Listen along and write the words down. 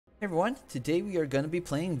Hey everyone, today we are going to be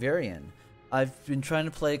playing Varian. I've been trying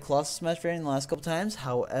to play Colossal Smash Varian the last couple times,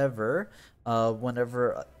 however,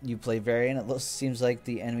 whenever you play Varian, seems like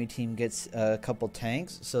the enemy team gets a couple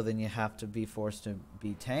tanks, so then you have to be forced to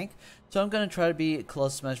be tank. So I'm going to try to be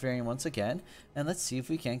Colossal Smash Varian once again, and let's see if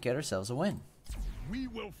we can't get ourselves a win. We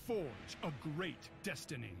will forge a great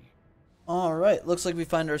destiny. Alright, looks like we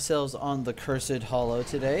find ourselves on the Cursed Hollow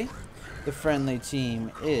today. The friendly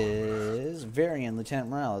team is Varian, Lieutenant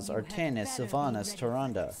Morales, Artanis, Sylvanas,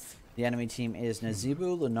 Tyrande. The enemy team is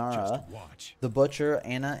Nazeebo, Lunara, the Butcher,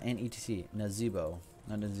 Anna, and ETC. Nazeebo.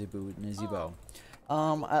 Not Nazeebo, Nazeebo.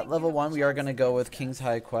 At level 1, we are going to go with King's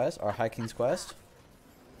High Quest, or High King's Quest.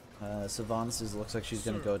 Sylvanas looks like she's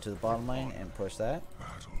going to go to the bottom lane and push that.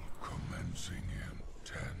 Battle commencing in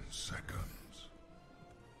 10 seconds.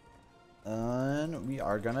 And we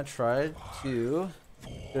are going to try to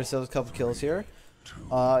get ourselves a couple kills here.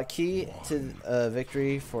 Key to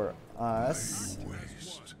victory for us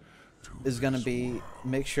is going to be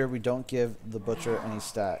make sure we don't give the Butcher any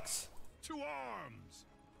stacks. To arms.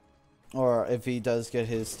 Or if he does get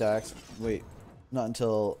his stacks, wait, not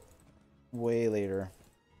until way later.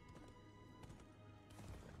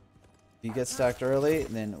 If he gets stacked early,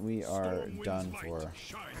 then we are done for.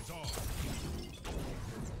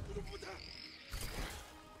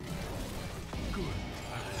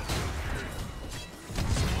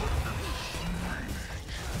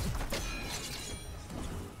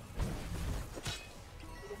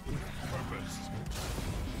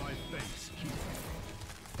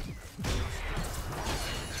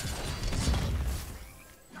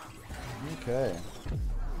 Okay.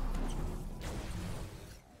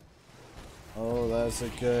 Oh, that's a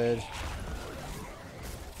good.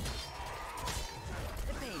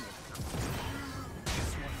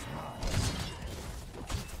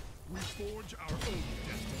 We forge our own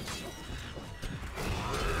destiny.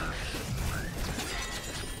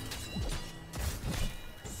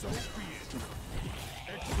 So be it.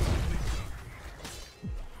 Excellently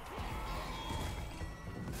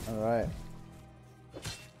done. All right.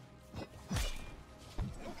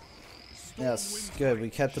 Yes, good. We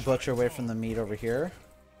kept the Butcher away from the meat over here.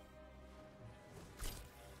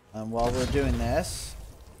 And while we're doing this,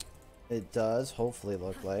 it does hopefully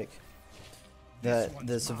look like that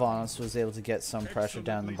the Sylvanas was able to get some pressure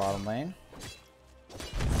down the bottom lane.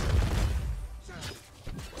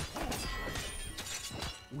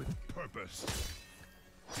 With purpose.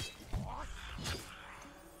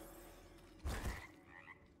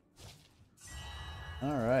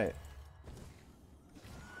 All right.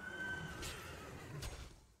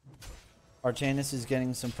 Artanis is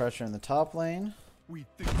getting some pressure in the top lane. We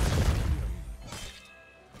think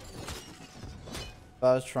If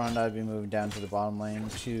I was Taunt, I'd be moving down to the bottom lane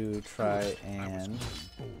to try and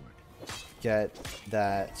get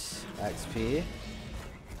that XP.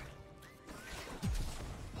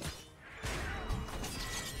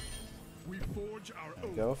 we forge our There we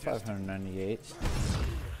own go, destiny. 598.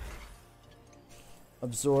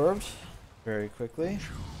 Absorbed very quickly.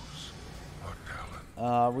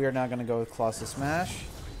 We are now going to go with Colossal Smash.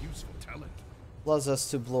 Useful talent. Allows us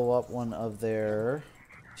to blow up one of their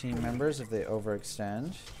team members if they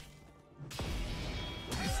overextend.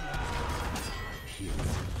 Here,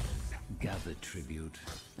 gather tribute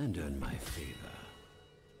and earn my favor.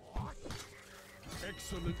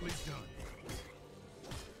 Excellently done.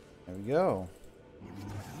 There we go.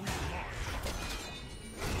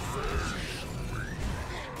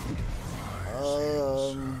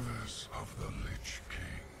 Of the Lich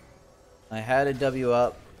King. I had a W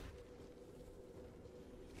up.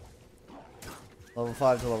 Level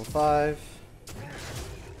 5 to level 5.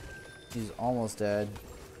 He's almost dead.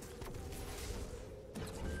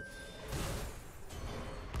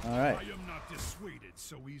 Alright. I am not dissuaded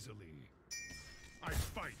so easily. I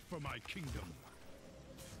fight for my kingdom.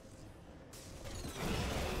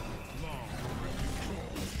 Long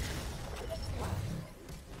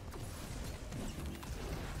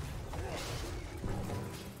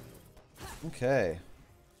Okay.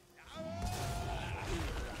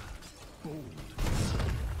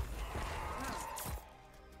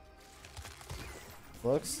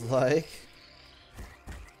 Looks like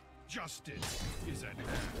justice is at hand.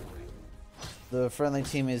 the friendly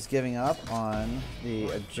team is giving up on the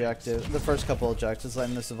objective, the first couple objectives,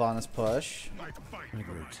 letting the Sylvanas push, I fight I for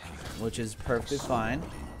grow my tired. which is perfectly fine.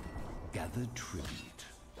 Gather tribute,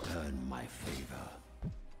 earn my favor.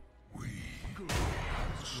 We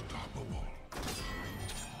unstoppable.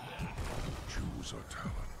 Choose a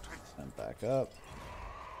talent. And back up.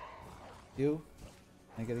 You.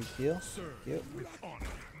 Can I get a heal? serve Yep. with honor.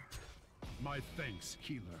 My thanks,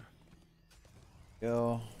 healer.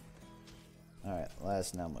 Go. Alright,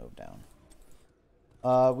 let's now move down.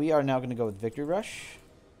 We are now going to go with Victory Rush.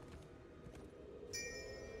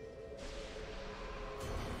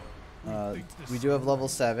 We do have level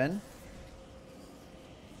 7.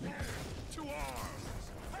 To arms!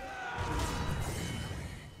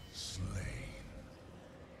 Slain.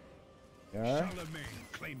 Yeah. Charlemagne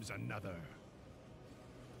claims another.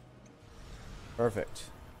 Perfect.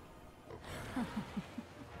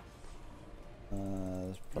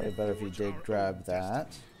 It's probably better if you did grab that.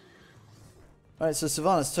 Alright, so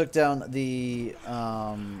Sylvanas took down the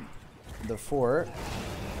fort.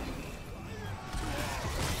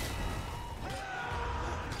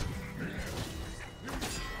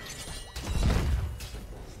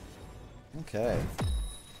 Okay.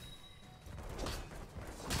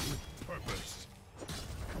 With purpose.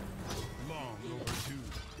 Long overdue.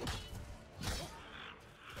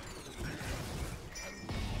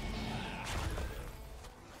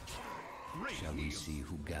 Shall we see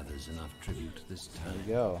who gathers enough tribute this There time?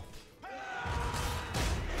 we go.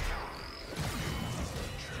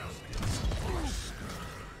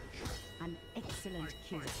 An excellent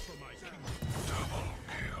kill. For my kingdom.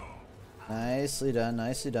 Nicely done,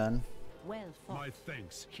 nicely done. Well fought. My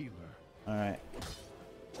thanks, healer. Alright.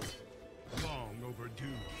 Long overdue.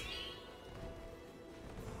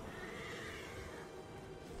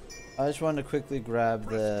 I just wanted to quickly grab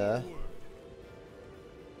the...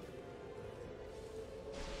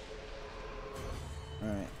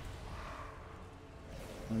 Alright.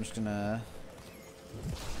 I'm just gonna...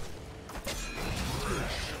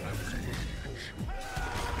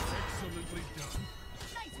 Excellently done.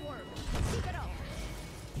 Nice work. Keep it up.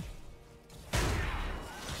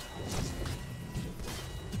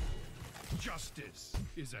 Justice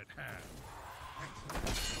is at hand.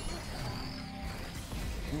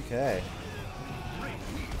 Okay.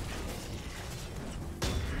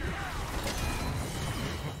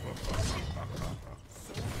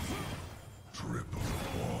 Triple,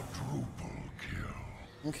 quadruple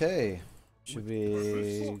kill. Okay. Should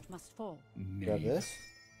we Fort must fall. grab this?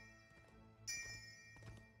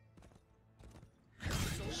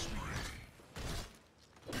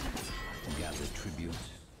 Gather tribute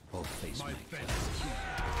or face My my thanks.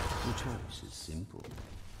 curse. The choice is simple.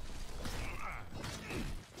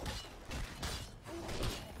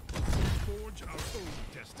 Forge our own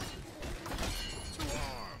destiny. To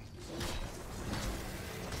arms!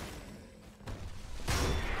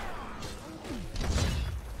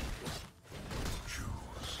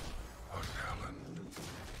 Choose a talent.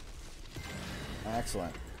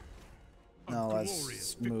 Excellent. Now glorious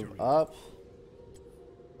let's move victory. up.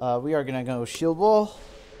 We are gonna go shield wall.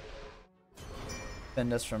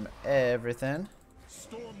 Defend us from everything.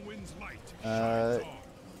 Stormwind's light Uh, shines on.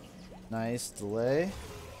 Nice delay.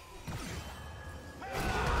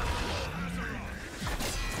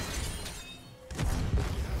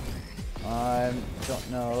 I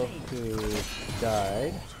don't know who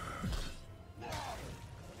died.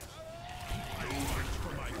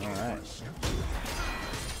 Alright.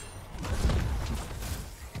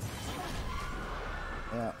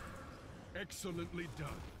 Yeah. Excellently done.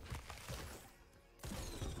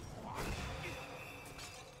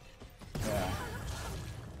 Yeah.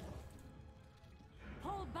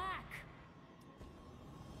 Pull back.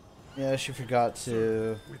 Yeah, she forgot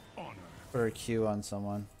to With honor. put her Q on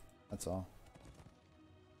someone. That's all.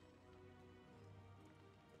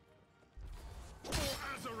 For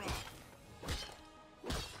Azeroth.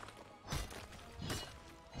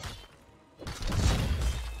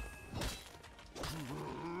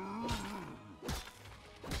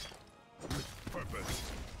 With purpose.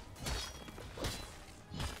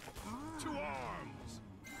 To arms.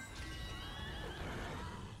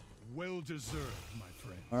 Well deserved, my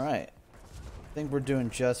friend. Alright. I think we're doing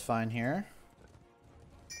just fine here.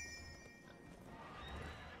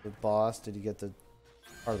 The boss, did he get the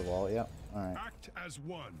part of the wall? Yep. Alright. Act as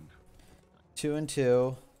one. 2 and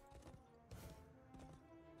 2.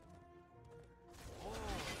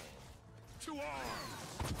 To arms.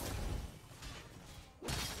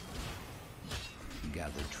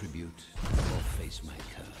 Gather tribute or face my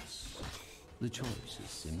curse. The choice is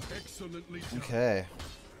simple. Excellently done. Okay.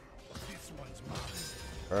 This one's mine.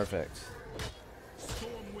 Perfect.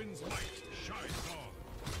 Stormwind's light shines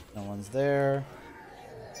on. No one's there.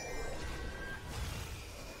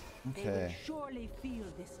 They will Okay. surely feel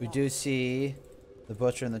this. We loss. do see the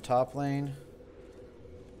butcher in the top lane.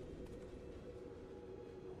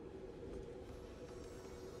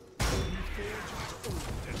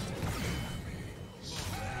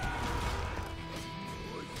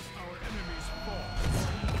 Our enemies fall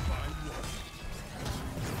by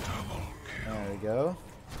one. There we go.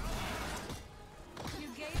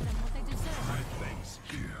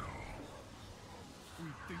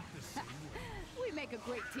 We make a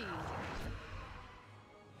great team.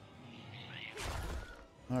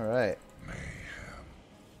 All right. Mayhem.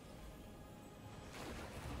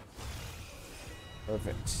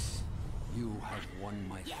 Perfect. You have won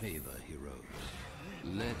my favor, heroes.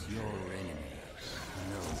 Let your enemies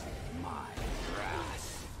know my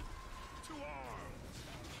wrath. To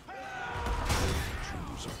arms!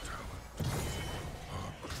 Choose a talent. A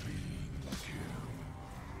clean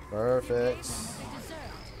kill. Perfect. They deserve.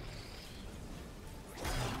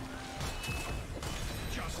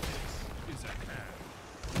 Justice is at hand.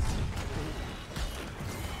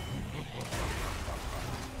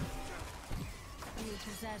 You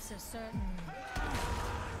possess a certain.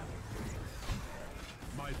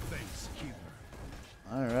 My thanks, healer.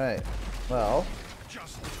 All right. Well,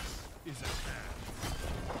 Justice is at hand.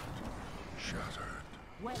 Shattered.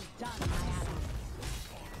 Well done, my ally.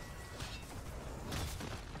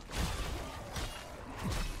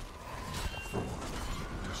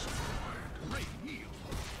 Destroyed. Great heal.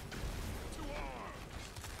 To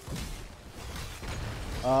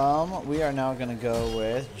arms! we are now gonna go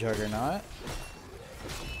with Juggernaut.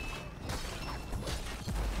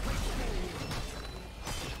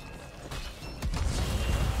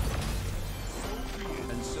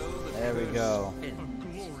 And so the There we curse go. A ends.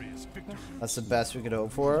 glorious victory. That's the best we could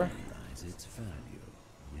hope for. Realize its value,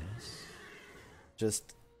 yes?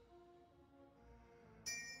 Just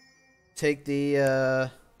take the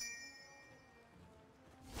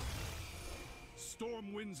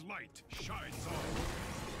Stormwind's light shines on.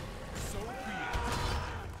 So be it.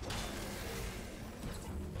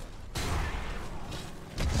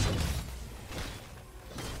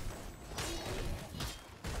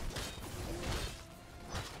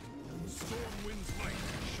 Stormwind's light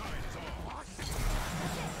shines on.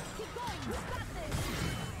 Keep going. You got this.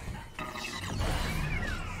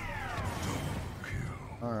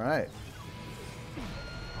 all right.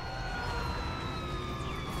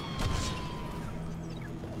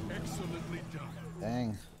 Excellently done.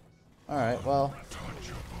 Dang. All right. Well,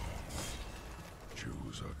 Untouchable.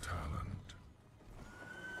 Choose a talent.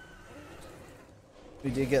 we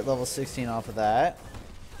did get level 16 off of that.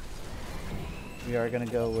 We are gonna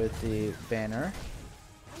go with the banner.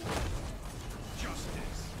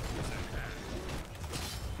 Justice is at hand.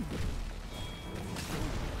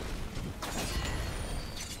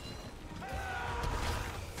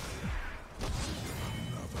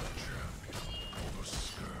 Another champion for the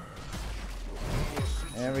scourge.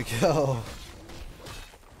 There we go.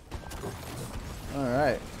 All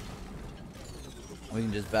right. We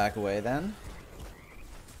can just back away then.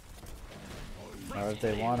 Or if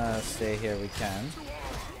they want to stay here, we can.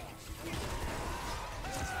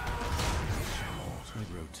 I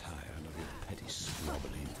grow tired of your petty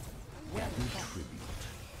squabbling. Good tribute.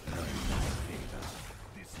 Earn my favor.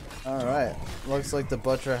 All right. Looks like the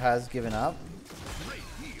butcher has given up. Great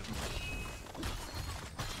heal.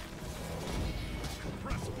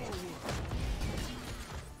 Press forward.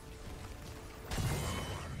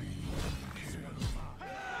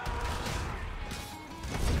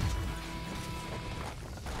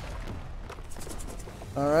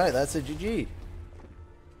 All right, that's a GG.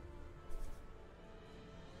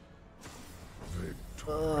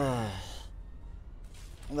 Victory.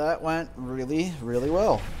 That went really, really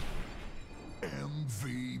well.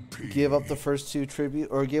 MVP. Give up the first two tribute,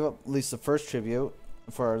 or give up at least the first tribute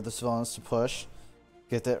for the Sylvanas to push.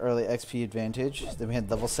 Get that early XP advantage. Then we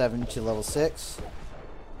had level 7 to level 6.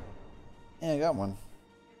 Yeah, I got one.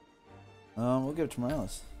 We'll give it to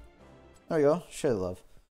Morales. There we go. Share the love.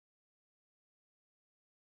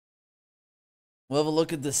 We'll have a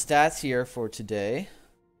look at the stats here for today.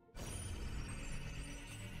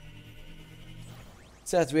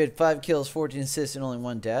 Stats, we had 5 kills, 14 assists, and only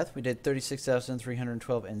 1 death. We did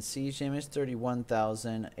 36,312 in siege damage,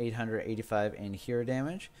 31,885 in hero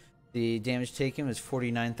damage. The damage taken was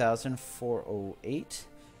 49,408.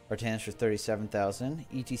 Artanis for 37,000.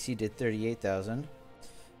 ETC did 38,000.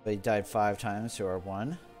 But he died 5 times, so our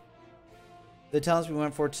 1. The talents we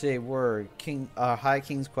went for today were High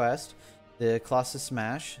King's Quest, the Colossal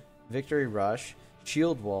Smash, Victory Rush,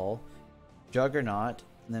 Shield Wall, Juggernaut,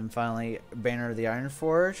 and then finally Banner of the Iron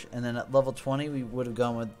Forge. And then at level 20 we would have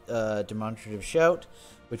gone with Demonstrative Shout,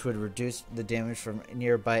 which would reduce the damage from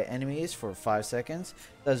nearby enemies for 5 seconds.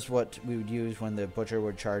 That's what we would use when the Butcher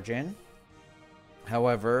would charge in.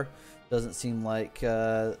 However, doesn't seem like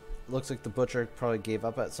looks like the Butcher probably gave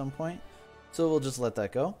up at some point, so we'll just let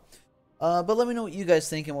that go. But let me know what you guys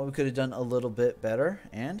think and what we could have done a little bit better,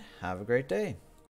 and have a great day.